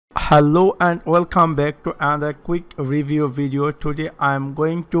Hello and welcome back to another quick review video. Today I am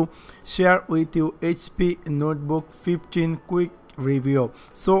going to share with you HP Notebook 15 quick review.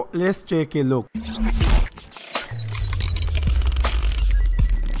 So let's take a look.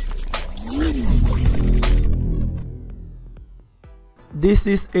 This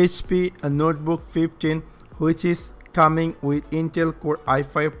is HP Notebook 15, which is coming with Intel Core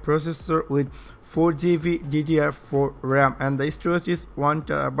i5 processor with 4GB DDR4 RAM, and the storage is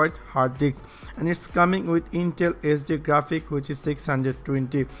 1TB hard disk, and it's coming with Intel SD graphic, which is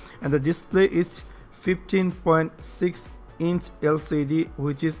 620, and the display is 15.6 inch LCD,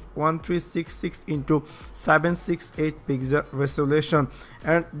 which is 1366 into 768 pixel resolution,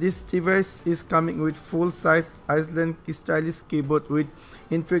 and this device is coming with full size Iceland stylus keyboard with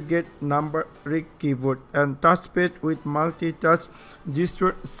integrated numeric keyboard and touchpad with multi-touch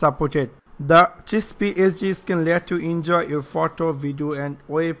gesture supported. The crispy SD can let you enjoy your photo, video and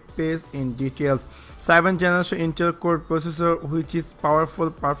web page in details. 7th generation Intel Core processor, which is powerful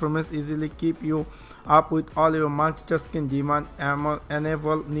performance, easily keep you up with all your multitasking demand,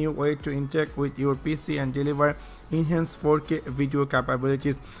 enable new way to interact with your PC and deliver enhanced 4K video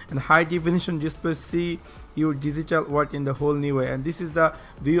capabilities, and high definition display see your digital world in the whole new way. And this is the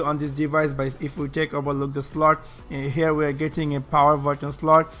view on this device. But if we take a look the slot, here we are getting a power button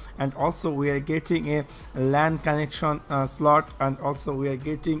slot, and also we are getting a LAN connection slot, and also we are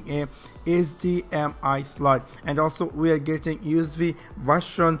getting a HDMI slot, and also we are getting USB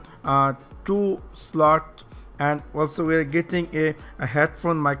version 2 slot, and also we are getting a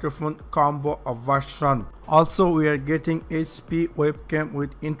headphone microphone combo of version. Also we are getting HP webcam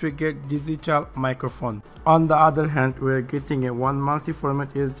with integrated digital microphone. On the other hand, we are getting a one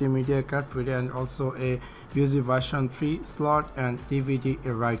multi-format SD media card reader, and also a USB version 3 slot and DVD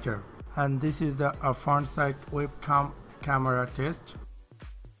writer. And this is the front side webcam camera test,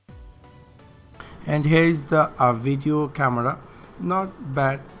 and here is the video camera, not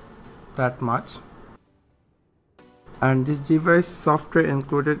bad that much. And this device software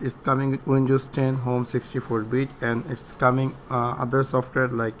included is coming with Windows 10 Home 64-bit, and it's coming other software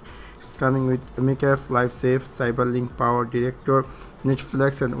like it's coming with McAfee LiveSafe, CyberLink Power Director,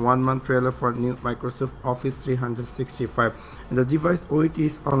 Netflix, and 1 month trailer for new Microsoft Office 365. And the device weight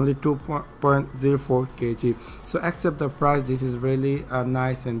is only 2.04 kg. So accept the price. This is really a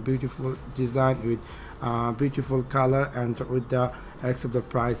nice and beautiful design with beautiful color, and with the accept the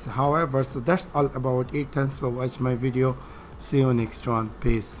price. However, so that's all about it. Thanks for watching my video. See you next one.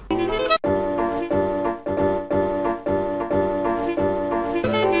 Peace.